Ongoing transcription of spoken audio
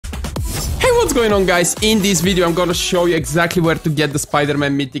what's going on, guys? In this video I'm gonna show you exactly where to get the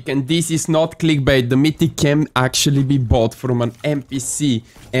Spiderman Mythic, and this is not clickbait. The Mythic can actually be bought from an NPC,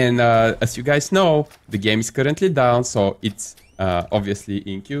 and as you guys know, the game is currently down, so it's obviously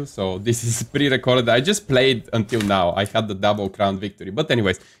in queue. So this is pre-recorded. I just played until now. I had the double crown victory, but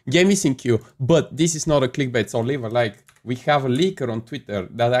anyways, game is in queue, but this is not a clickbait, so leave a like. We have a leaker on Twitter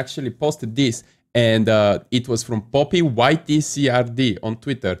that actually posted this, and it was from Poppy YTCRD on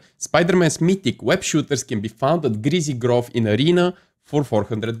Twitter. Spiderman's Mythic web shooters can be found at Greasy Grove in Arena for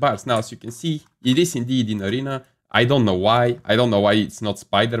 400 bars. Now, as you can see, it is indeed in Arena. I don't know why. I don't know why it's not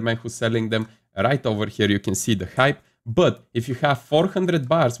Spiderman who's selling them. Right over here, you can see the hype. But if you have 400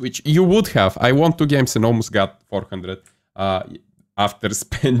 bars, which you would have, I won 2 games and almost got 400 after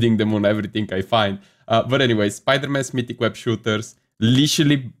spending them on everything I find. But anyway, Spiderman's Mythic web shooters,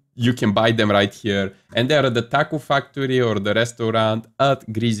 literally, you can buy them right here, and they're at the taco factory or the restaurant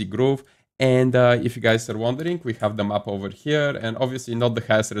at Greasy Grove. And if you guys are wondering, we have the map over here, and obviously not the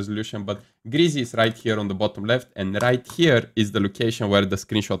highest resolution, but Greasy is right here on the bottom left, and right here is the location where the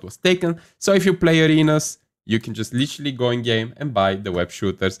screenshot was taken. So if you play arenas, you can just literally go in game and buy the web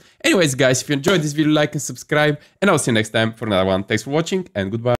shooters. Anyways, guys, if you enjoyed this video, like and subscribe, and I'll see you next time for another one. Thanks for watching, and goodbye.